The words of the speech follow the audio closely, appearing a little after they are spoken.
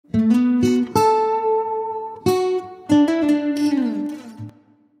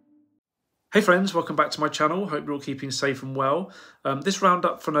Hey friends, welcome back to my channel. Hope you're all keeping safe and well. This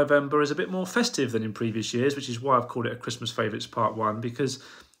roundup for November is a bit more festive than in previous years, which is why I've called it a Christmas Favourites Part 1, because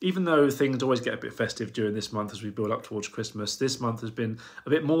even though things always get a bit festive during this month as we build up towards Christmas, this month has been a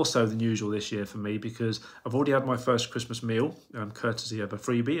bit more so than usual this year for me because I've already had my first Christmas meal, courtesy of a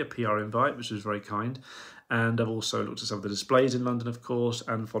freebie, a PR invite, which was very kind. And I've also looked at some of the displays in London, of course,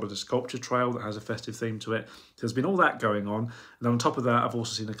 and followed a sculpture trail that has a festive theme to it. So there's been all that going on. And on top of that, I've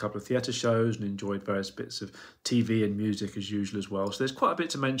also seen a couple of theatre shows and enjoyed various bits of TV and music as usual as well. So there's quite a bit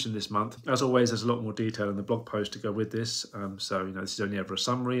to mention this month. As always, there's a lot more detail in the blog post to go with this. So, this is only ever a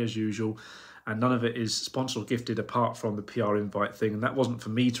summary as usual. And none of it is sponsored or gifted apart from the PR invite thing. And that wasn't for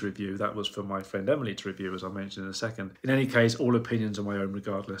me to review, that was for my friend Emily to review, as I'll mention in a second. In any case, all opinions are my own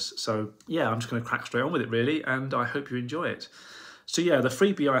regardless. So yeah, I'm just going to crack straight on with it really, and I hope you enjoy it. So yeah, the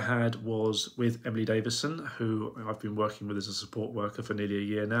freebie I had was with Emily Davison, who I've been working with as a support worker for nearly a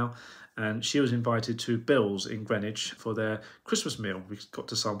year now. And she was invited to Bill's in Greenwich for their Christmas meal. We got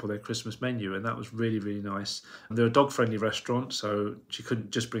to sample their Christmas menu, and that was really, really nice. And they're a dog-friendly restaurant, so she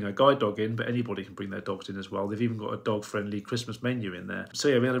couldn't just bring her guide dog in, but anybody can bring their dogs in as well. They've even got a dog-friendly Christmas menu in there. So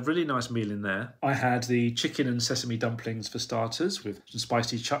yeah, we had a really nice meal in there. I had the chicken and sesame dumplings for starters with some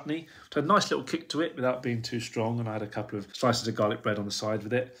spicy chutney. It had a nice little kick to it without being too strong, and I had a couple of slices of garlic bread on the side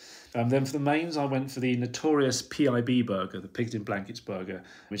with it. Then for the mains, I went for the notorious PIB burger, the Pigs in Blankets burger,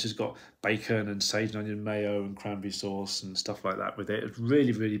 which has got bacon and sage and onion mayo and cranberry sauce and stuff like that with it. It's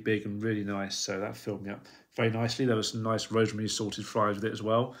really, really big and really nice, so that filled me up very nicely. There was some nice rosemary salted fries with it as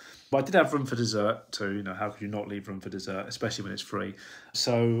well. But I did have room for dessert too. How could you not leave room for dessert, especially when it's free?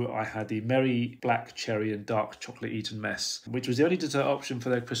 So I had the Merry Black Cherry and Dark Chocolate Eton Mess, which was the only dessert option for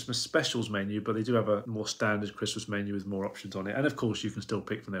their Christmas specials menu, but they do have a more standard Christmas menu with more options on it. And of course, you can still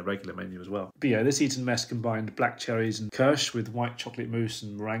pick from their regular menu as well. But yeah, this Eton Mess combined black cherries and kirsch with white chocolate mousse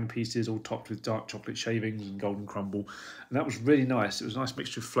and meringue pieces, all topped with dark chocolate shavings and golden crumble. And that was really nice. It was a nice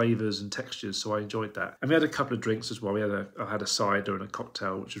mixture of flavours and textures, so I enjoyed that. And we had a couple of drinks as well. I had a cider and a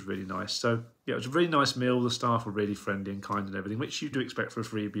cocktail, which was really nice. So yeah, it was a really nice meal. The staff were really friendly and kind and everything, which you do expect for a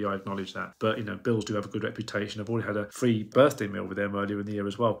freebie, I acknowledge that. But, Bills do have a good reputation. I've already had a free birthday meal with them earlier in the year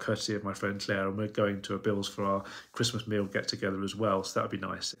as well, courtesy of my friend Claire, and we're going to a Bills for our Christmas meal get-together as well, so that would be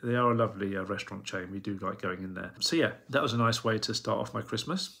nice. They are a lovely restaurant chain. We do like going in there. So yeah, that was a nice way to start off my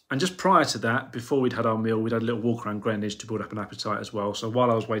Christmas. And just prior to that, before we'd had our meal, we'd had a little walk around Greenwich to build up an appetite as well. So while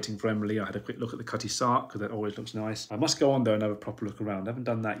I was waiting for Emily, I had a quick look at the Cutty Sark, because that always looks nice. I must go on there and have a proper look around. I haven't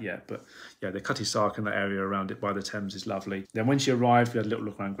done that yet, but yeah, the Cutty Sark and that area around it by the Thames is lovely. Then when she arrived, we had a little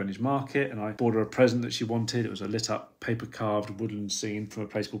look around Greenwich Market, and I bought her a present that she wanted. It was a lit up paper carved woodland scene from a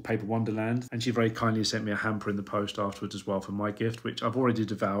place called Paper Wonderland, and she very kindly sent me a hamper in the post afterwards as well for my gift, which I've already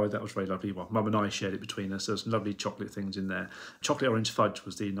devoured. That was very lovely. Well, Mum and I shared it between us. There was some lovely chocolate things in there. Chocolate orange fudge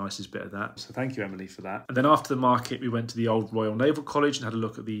was the nicest bit of that, so thank you, Emily, for that. And then after the market, we went to the old Royal Naval College and had a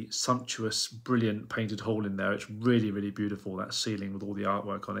look at the sumptuous, brilliant painted hall in there. It's really, really beautiful, that ceiling with all the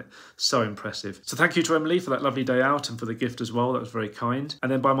artwork on it. So impressive. So thank you to Emily for that lovely day out and for the gift as well. That was very kind.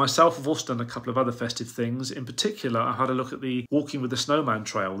 And then by myself, I've also done a couple of other festive things. In particular, I had a look at the Walking with the Snowman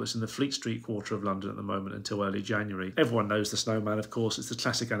trail that's in the Fleet Street quarter of London at the moment until early January. Everyone knows the Snowman, of course. It's the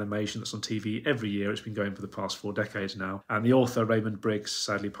classic animation that's on TV every year. It's been going for the past 4 decades now. And the author, Raymond Briggs,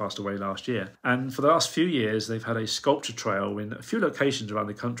 sadly passed away last year. And for the last few years, they've had a sculpture trail in a few locations around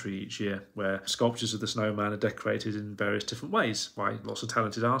the country each year where sculptures of the Snowman are decorated in various different ways by lots of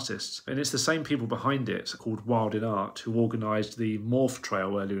talented artists. And it's the same people behind it, called Wild in Art, who organised the Morph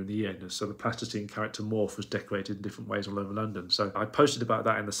Trail earlier in the year. So the plasticine character Morph was decorated in different ways all over London. So I posted about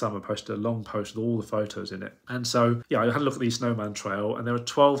that in the summer, posted a long post with all the photos in it. And so, yeah, I had a look at the Snowman Trail, and there are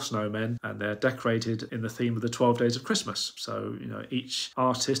 12 snowmen, and they're decorated in the theme of the 12 days of Christmas. So, each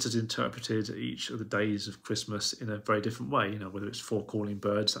artist has interpreted each of the days of Christmas in a very different way. Whether it's 4 calling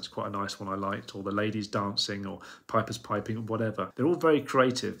birds, that's quite a nice one I liked, or the ladies dancing, or pipers piping, or whatever. They're all very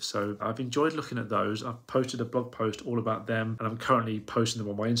creative, so I've enjoyed looking at those. I've posted a blog post all about them, and I'm currently posting them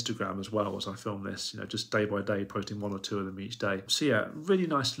on my Instagram as well as I film this, just day by day, posting 1 or 2 of them each day. So yeah, really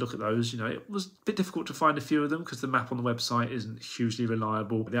nice to look at those. It was a bit difficult to find a few of them because the map on the website isn't hugely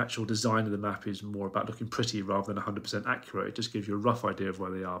reliable. The actual design of the map is more about looking pretty rather than 100% accurate. It just gives you a rough idea of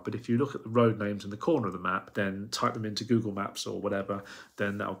where they are. But if you look at the road names in the corner of the map, then type them into Google Maps or whatever,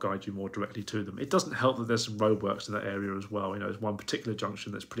 then that'll guide you more directly to them. It doesn't help that there's some roadworks in that area as well. There's one particular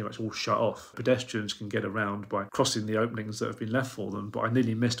junction that's pretty much all shut shut off. Pedestrians can get around by crossing the openings that have been left for them, but I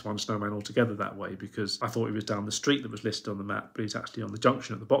nearly missed one snowman altogether that way because I thought he was down the street that was listed on the map, but he's actually on the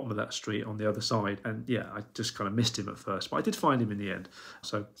junction at the bottom of that street on the other side. And yeah, I just kind of missed him at first, but I did find him in the end.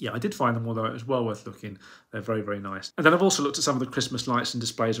 So yeah, I did find them, although it was well worth looking. They're very, very nice. And then I've also looked at some of the Christmas lights and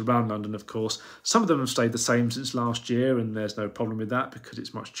displays around London, of course. Some of them have stayed the same since last year, and there's no problem with that because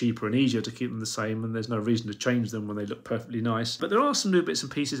it's much cheaper and easier to keep them the same, and there's no reason to change them when they look perfectly nice. But there are some new bits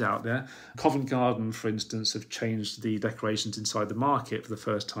and pieces out there. Covent Garden, for instance, have changed the decorations inside the market for the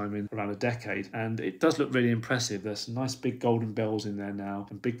first time in around a decade, and it does look really impressive. There's some nice big golden bells in there now,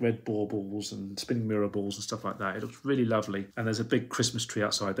 and big red baubles and spinning mirror balls and stuff like that. It looks really lovely. And there's a big Christmas tree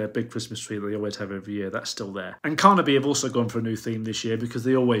outside there, big Christmas tree that they always have every year. That's still there. And Carnaby have also gone for a new theme this year because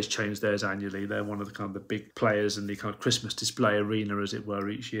they always change theirs annually. They're one of the kind of the big players in the kind of Christmas display arena, as it were,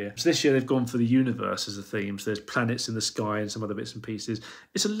 each year. So this year they've gone for the universe as a theme. So there's planets in the sky and some other bits and pieces.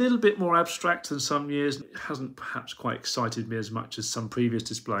 It's a little bit more abstract than some years. It hasn't perhaps quite excited me as much as some previous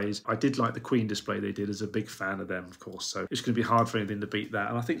displays. I did like the Queen display they did, as a big fan of them, of course. So it's going to be hard for anything to beat that.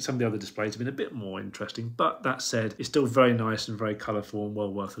 And I think some of the other displays have been a bit more interesting. But that said, it's still very nice and very colourful and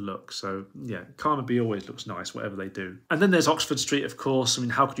well worth a look. So yeah, Carnaby always looks nice, whatever they do. And then there's Oxford Street, of course. I mean,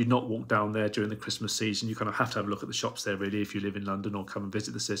 how could you not walk down there during the Christmas season? You kind of have to have a look at the shops there, really, if you live in London or come and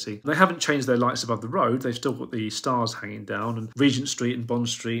visit the city. They haven't changed their lights above the road. They've still got the stars hanging down, and Regent Street and Bond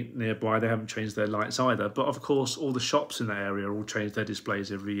Street nearby, they haven't changed their lights either. But of course, all the shops in that area all change their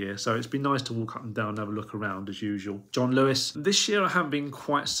displays every year. So it's been nice to walk up and down and have a look around as usual. John Lewis. This year I haven't been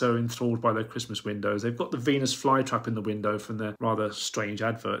quite so enthralled by their Christmas windows. They've got the Venus flytrap in the window from their rather strange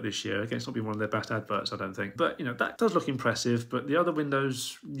advert this year. Again, it's not been one of their best adverts, I don't think. But, you know, that does look impressive. But the other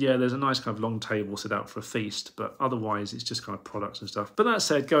windows, yeah, there's a nice kind of long table set out for a feast. But otherwise, it's just kind of products and stuff. But that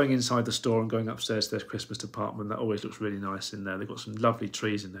said, going inside the store and going upstairs to their Christmas department, that always looks really nice in there. They've got some lovely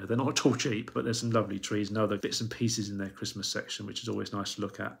trees in there. They're not at all cheap, but there's some lovely trees and other bits and pieces in their Christmas section, which is always nice to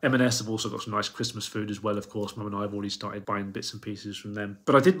look at. M&S have also got some nice Christmas food as well, of course. Mum and I have already started buying bits and pieces from them.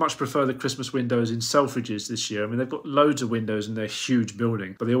 But I did much prefer the Christmas windows in Selfridges this year. I mean, they've got loads of windows in their huge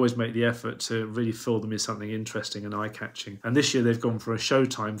building, but they always make the effort to really fill them with something interesting and eye-catching. And this year they've gone for a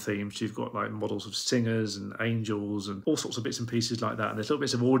Showtime theme. So you've got like models of singers and angels and all sorts of bits and pieces like that. And there's little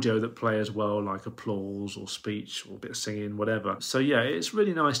bits of audio that play as well, like applause or speech or a bit of singing, whatever. So yeah, it's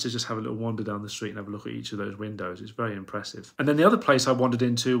really nice to just have a little wander down the street and have a look at each of those windows. It's very impressive. And then the other place I wandered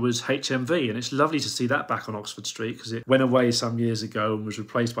into was HMV, and it's lovely to see that back on Oxford Street because it went away some years ago and was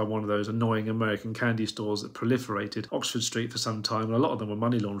replaced by one of those annoying American candy stores that proliferated Oxford Street for some time, and a lot of them were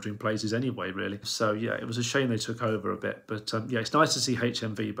money laundering places anyway, really. So yeah, it was a shame they took over a bit, but yeah, it's nice to see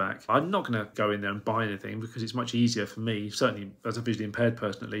HMV back. I'm not going to go in there and buy anything because it's much easier for me, certainly as a visually impaired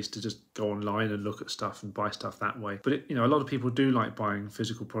person at least, to just go online and look at stuff and buy stuff that way. But it, you know, a lot of people do like buying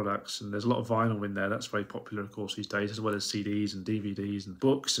physical products, and there's a lot of vinyl in there. That's very popular, of course, these days, as well as CDs and DVDs and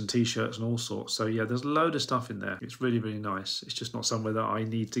books and t-shirts and all sorts. So yeah, there's a load of stuff in there. It's really, really nice. It's just not somewhere that I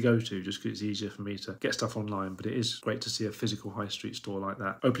need to go to just because it's easier for me to get stuff online. But it is great to see a physical high street store like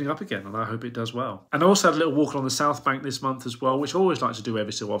that opening up again, and I hope it does well. And I also had a little walk along the South Bank this month as well, which I always like to do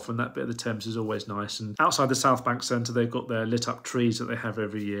every so often. That bit of the Thames is always nice. And outside the South Bank Centre, they've got their lit up trees that they have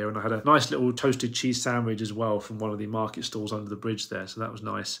every year. And I had a nice little toasted cheese sandwich as well from one of the market stalls under the bridge there. So that was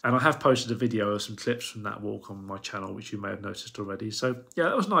nice. And I have posted a video of some clips from that walk on my channel, which you may have noticed already. So yeah,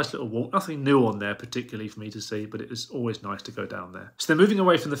 that was a nice little walk. Nothing new on there particularly for me to see, but it was always nice to go down there. So then moving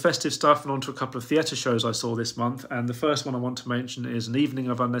away from the festive stuff and onto a couple of theatre shows I saw this month. And the first one I want to mention is An Evening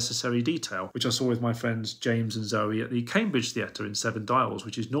of Unnecessary Detail, which I saw with my friends James and Zoe at the Cambridge Theatre in Seven Dials,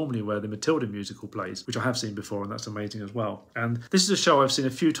 which is normally where the Matilda musical plays, which I have seen before, and that's amazing as well. And this is a show I've seen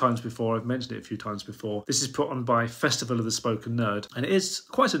a few times before. I've mentioned it a few times before. This is put on by Festival of the Spoken Nerd, and it is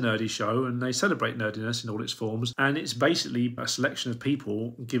quite a nerdy show, and they celebrate nerdiness in all its forms. And it's basically a selection of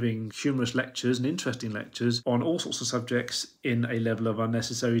people giving humorous lectures and interesting lectures on all sorts of subjects in a level of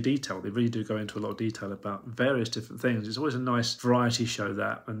unnecessary detail. They really do go into a lot of detail about various different things. It's always a nice variety show,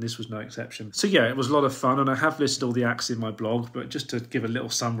 that, and this was no exception. So yeah, it was a lot of fun, and I have listed all the acts in my blog, but just to give a little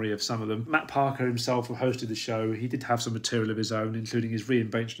summary of some of them. Matt Parker himself, who hosted the show, he did have some material of his own, including his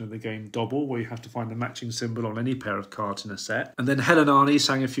reinvention of the game Dobble, where you have to find the matching symbol on any pair of cards in a set. And then Helen Arney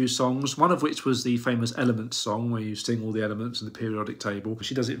sang a few songs, one of which was the famous Elements song, where you sing all the elements in the periodic table.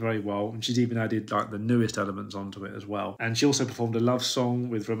 She does it very well, and she's even added like the newest elements onto it as well. And she also performed a love song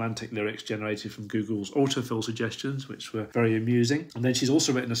with romantic lyrics generated from Google's autofill suggestions, which were very amusing. And then she's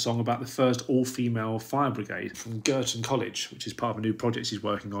also written a song about the first all-female fire brigade from Girton College, which is part of a new project she's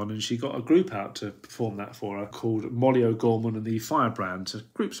working on, and she got a group out to perform that for her called Molly O'Gorman and the Firebrand, a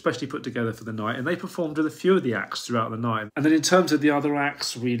group specially put together for the night, and they performed with a few of the acts throughout the night. And then in terms of the other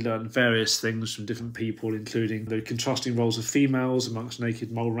acts, we learned various things from different people, including the contrasting roles of females amongst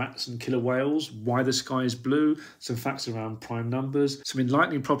naked mole rats and killer whales, why the sky is blue, some facts around prime numbers, some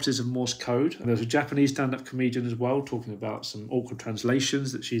enlightening properties of Morse code. And there's a Japanese stand-up comedian as well, talking about some awkward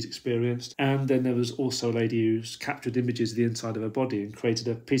translations that she's experienced. And then there was also a lady who's captured images of the inside of her body and created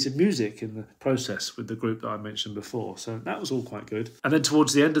a piece of music in the process with the group that I mentioned before. So that was all quite good. And then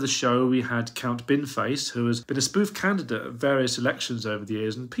towards the end of the show, we had Count Binface, who has been a spoof candidate at various elections over the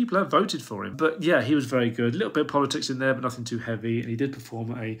years, and people have voted for him. But yeah, he was very good. A little bit of politics in there, but nothing too heavy. And he did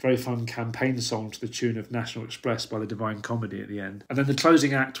perform a very fun campaign song to the tune of National Express by the Divine Comedy at the end. And then the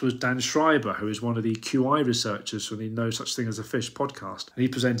closing act was Dan Schreiber, who is one of the QI researchers from the No Such Thing as a Fish podcast. And he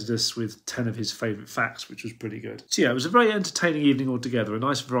presented us with 10 of his favourite facts, which was pretty good. So yeah, it was a very entertaining evening altogether. A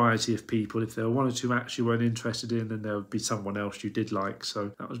nice variety of people. If there were one or two acts you weren't interested in, then there would be someone else you did like.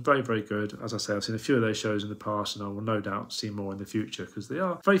 So that was very, very good. As I say, I've seen a few of those shows in the past, and I will no doubt see more in the future because they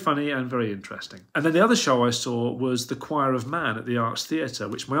are very funny and very interesting. And then the other show I saw was The Choir of Man at the Arts Theatre,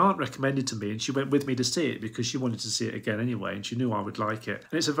 which my aunt recommended to me, and she went with me to see it because she wanted to see it again anyway, and she knew I would like it.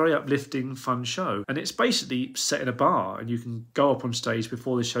 And it's a very uplifting, fun show. And it's basically set in a bar, and you can go up on stage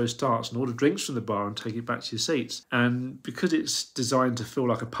before the show starts and order drinks from the bar and take it back to your seats. And because it's designed to feel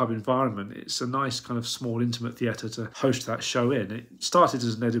like a pub environment, it's a nice kind of small, intimate theatre to host that show in. It started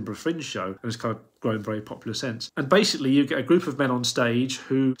as an Edinburgh Fringe show and it's kind of grown very popular since. And basically you get a group of men on stage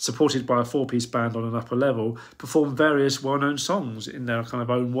who, supported by a four-piece band on an upper level, perform various well-known songs in their kind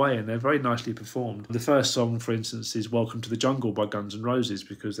of own way, and they're very nicely performed. The first song, for instance, is Welcome to the Jungle by Guns N' Roses,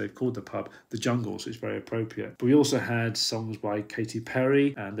 because they've called the pub The Jungle, so it's very appropriate. But we also had songs by Katy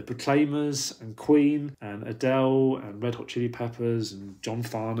Perry and The Proclaimers and Queen and Adele and Red Hot Chili Peppers and John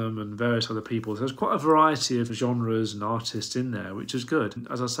Farnham and various other people. So there's quite a variety of genres and artists in there, which is good. And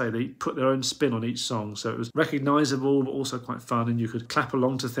as I say, they put their own spin on each song, so it was recognisable but also quite fun, and you could clap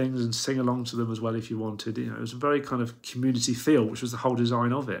along to things and sing along to them as well if you wanted. You know, it was a very kind of community feel, which was the whole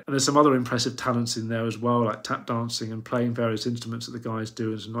design of it. And there's some other impressive talents in there as well, like tap dancing and playing various instruments that the guys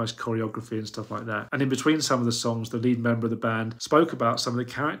do, and some nice choreography and stuff like that. And in between some of the songs, the lead member of the band spoke about some of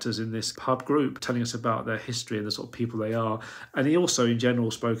the characters in this pub group, telling us about their history and the sort of people they are. And he also in general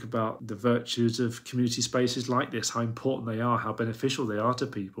spoke about the virtues of community spaces like this, how important they are, how beneficial they are to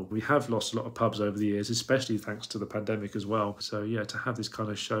people. We have lost a lot of pubs over the years, especially thanks to the pandemic as well. So yeah, to have this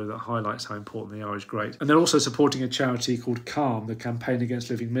kind of show that highlights how important they are is great. And they're also supporting a charity called CALM, the Campaign Against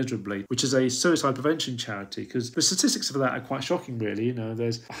Living Miserably, which is a suicide prevention charity, because the statistics for that are quite shocking really. You know,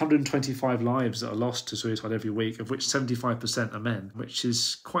 there's 125 lives that are lost to suicide every week, of which 75% are men, which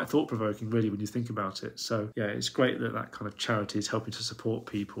is quite thought-provoking really when you think about it. So yeah, it's great that that kind of charity is helping to support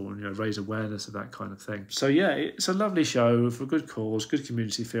people and, you know, raise awareness of that kind of thing. So yeah, it's a lovely show for a good cause, good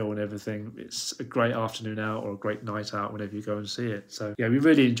community feel and everything. It's a great afternoon out or a great night out whenever you go and see it. So yeah, we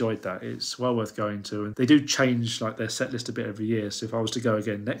really enjoyed that. It's well worth going to, and they do change like their set list a bit every year. So if I was to go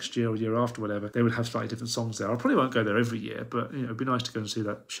again next year or year after, whatever, they would have slightly different songs there. I probably won't go there every year, but you know, it'd be nice to go and see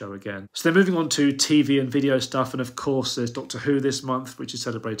that show again. So then moving on to TV and video stuff, and of course there's Doctor Who this month, which is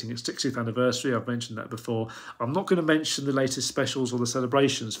celebrating its 60th anniversary. I've mentioned that before. I'm not going to mention the latest specials or the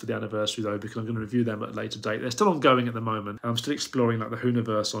celebrations for the anniversary though, because I'm going to review them at a later date. They're still ongoing at the moment. I'm still exploring like the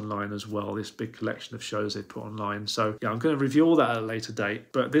Whoniverse online as well, this big collection of shows they've put online. So yeah, I'm going to review all that at a later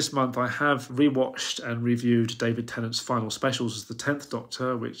date. But this month I have rewatched and reviewed David Tennant's final specials as the 10th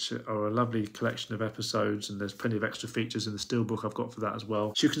Doctor, which are a lovely collection of episodes, and there's plenty of extra features in the steelbook I've got for that as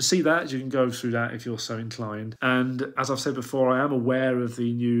well. So you can see that, you can go through that if you're so inclined. And as I've said before, I am aware of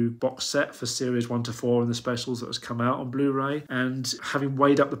the new box set for series 1 to 4 and the specials that has come out on Blu-ray, and having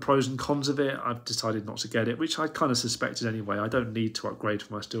weighed up the pros and cons of it, I've decided not to get it, which I kind of suspected anyway. I don't need to upgrade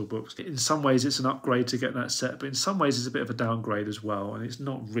for my steelbooks. In some ways it's an upgrade to get that set, but in some ways it's a bit of a downgrade as well, and it's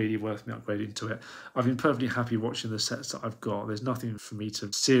not really worth me upgrading to it. I've been perfectly happy watching the sets that I've got. There's nothing for me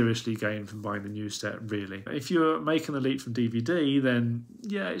to seriously gain from buying the new set, really. If you're making the leap from DVD, then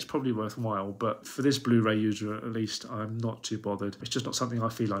yeah, it's probably worthwhile, but for this Blu-ray user at least, I'm not too bothered. It's just not something I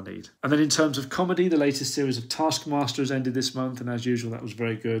feel I need. And then in terms of comedy, the latest series of Taskmaster has ended this month, and as usual that was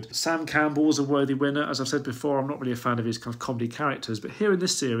very good. Sam Campbell was a worthy winner. As I've said before, I'm not really a fan of his kind of comedy characters, but here in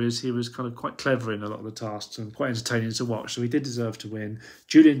this series he was kind of quite clever in a lot of the tasks and quite entertaining to watch, so he did deserve to win.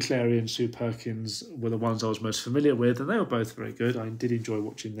 Julian Clary and Sue Perkins were the ones I was most familiar with, and they were both very good. I did enjoy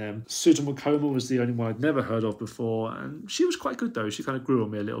watching them. Susan Wokoma was the only one I'd never heard of before, and she was quite good though. She kind of grew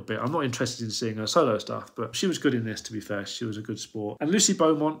on me a little bit. I'm not interested in seeing her solo stuff, but she was good in this, to be fair. She was a good sport. And Lucy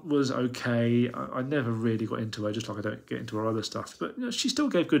Beaumont was okay. I never really got into her, just like I don't get into her other stuff, but you know, she still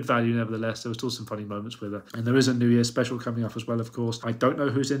gave good value nevertheless. There were still some funny moments with her. And there is a New Year's special coming up as well, of course. I don't know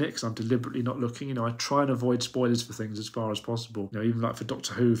who's in it because I'm deliberately deliberately not looking. You know, I try and avoid spoilers for things as far as possible. You know, even like for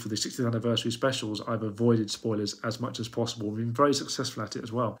Doctor Who, for the 60th anniversary specials, I've avoided spoilers as much as possible. We've been very successful at it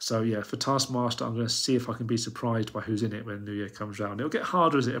as well. So yeah, for Taskmaster, I'm going to see if I can be surprised by who's in it when New Year comes round. It'll get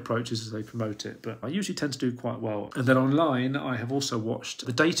harder as it approaches as they promote it, but I usually tend to do quite well. And then online, I have also watched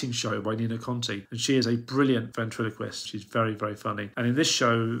The Dating Show by Nina Conti, and she is a brilliant ventriloquist. She's very, very funny. And in this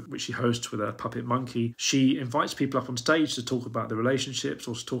show, which she hosts with a puppet monkey, she invites people up on stage to talk about their relationships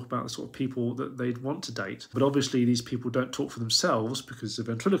or to talk about the sort of people that they'd want to date. But obviously these people don't talk for themselves because it's a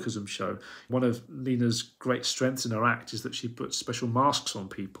ventriloquism show. One of Nina's great strengths in her act is that she puts special masks on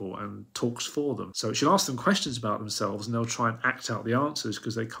people and talks for them. So she'll ask them questions about themselves and they'll try and act out the answers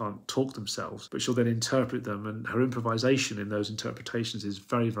because they can't talk themselves, but she'll then interpret them, and her improvisation in those interpretations is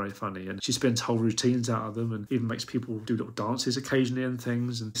very, very funny. And she spins whole routines out of them and even makes people do little dances occasionally and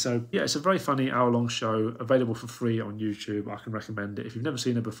things. And so yeah, it's a very funny hour-long show, available for free on YouTube. I can recommend it. If you've never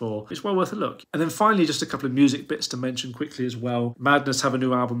seen it before, it's well worth a look. And then finally, just a couple of music bits to mention quickly as well. Madness have a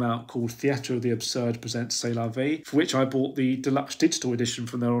new album out called Theatre of the Absurd Presents C'est La Vie, for which I bought the deluxe digital edition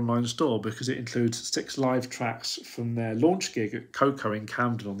from their online store because it includes 6 live tracks from their launch gig at Coco in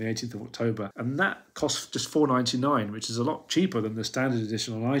Camden on the 18th of October. And that costs just $4.99, which is a lot cheaper than the standard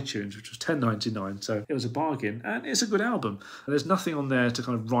edition on iTunes, which was $10.99. So it was a bargain, and it's a good album. And there's nothing on there to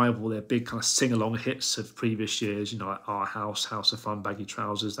kind of rival their big kind of sing-along hits of previous years, you know, like Our House, House of Fun, Baggy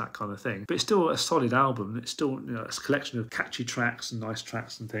Trousers, that kind of thing. But it's still a solid album. It's still, you know, a collection of catchy tracks and nice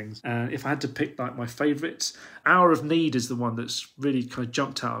tracks and things. And if I had to pick like my favourites, Hour of Need is the one that's really kind of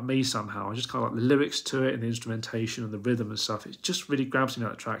jumped out at me somehow. I just kind of like the lyrics to it and the instrumentation and the rhythm and stuff. It just really grabs me,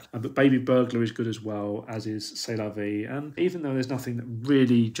 that track. But Baby Burglar is good as well, as is C'est La Vie. And even though there's nothing that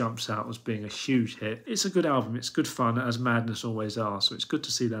really jumps out as being a huge hit, it's a good album. It's good fun, as Madness always are. So it's good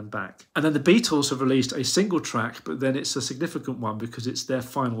to see them back. And then the Beatles have released a single track, but then it's a significant one because it's their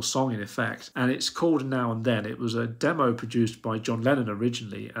final song in effect. And it's called Now and Then. It was a demo produced by John Lennon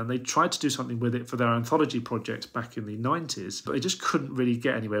originally, and they tried to do something with it for their anthology project back in the 90s, but they just couldn't really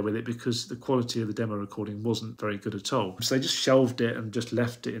get anywhere with it because the quality of the demo recording wasn't very good at all. So they just shelved it and just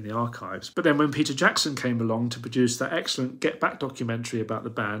left it in the archives. But then when Peter Jackson came along to produce that excellent Get Back documentary about the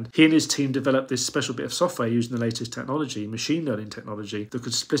band, he and his team developed this special bit of software using the latest technology, machine learning technology, that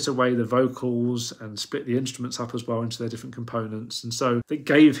could split away the vocals and split the instruments up as well into their different components. And so they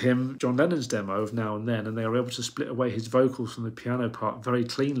gave him John Lennon's demo of Now and Then, and they were able to split away his vocals from the piano part very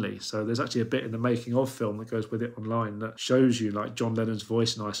cleanly. So there's actually a bit in the making of film that goes with it online that shows you like John Lennon's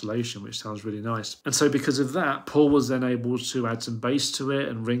voice in isolation, which sounds really nice. And so because of that, Paul was then able to add some bass to it,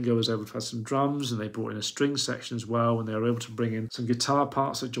 and Ringo was able to add some drums, and they brought in a string section as well, and they were able to bring in some guitar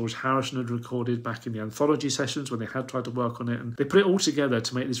parts that George Harrison had recorded back in the anthology sessions when they had tried to work on it, and they put it all together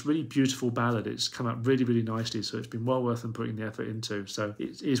to make this really beautiful ballad. It's come out really, really nicely, so it's been well worth them putting the effort into. So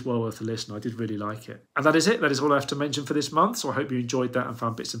it is well worth a listen. I did really like it. And that is it. That is all I have to mention for this month. So I hope you enjoyed that and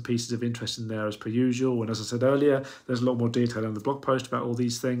found bits and pieces of interest in there as per usual. And as I said earlier, there's a lot more detail on the blog post about all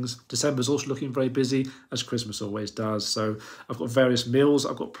these things. December's also looking very busy, as Christmas always does. So I've got various meals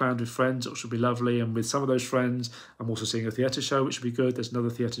I've got planned with friends, which will be lovely. And with some of those friends, I'm also seeing a theatre show, which will be good. There's another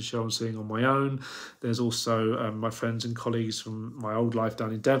theatre show I'm seeing on my own. There's also my friends and colleagues from my old life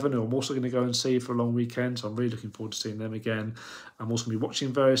down in Devon, who I'm also going to go and see for a long weekend. So I'm really looking forward to seeing them again. I'm also going to be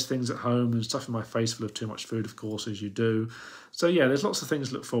watching various things at home and stuffing my face full of too much food, of course, as you do. So yeah, there's lots of things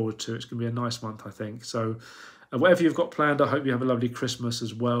to look forward to. It's going to be a nice month, I think. So whatever you've got planned, I hope you have a lovely Christmas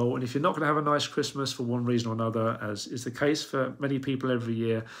as well. And if you're not going to have a nice Christmas for one reason or another, as is the case for many people every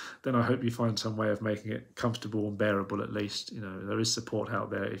year, then I hope you find some way of making it comfortable and bearable at least. You know, there is support out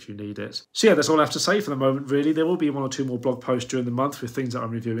there if you need it. So yeah, that's all I have to say for the moment, really. There will be 1 or 2 more blog posts during the month with things that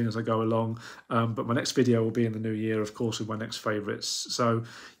I'm reviewing as I go along. But my next video will be in the new year, of course, with my next favourites. So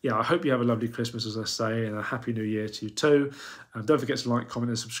yeah, I hope you have a lovely Christmas, as I say, and a happy new year to you too. Don't forget to like, comment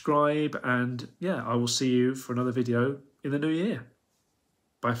and subscribe. And yeah, I will see you for another video in the new year.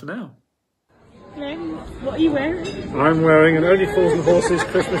 Bye for now. What are you wearing? I'm wearing an Only Fools and Horses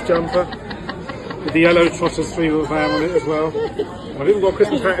Christmas jumper with the yellow Trotters 3-wheel van on it as well. I've even got a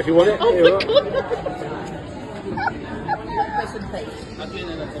Christmas hat if you want it. Oh Here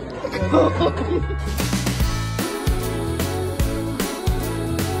my God.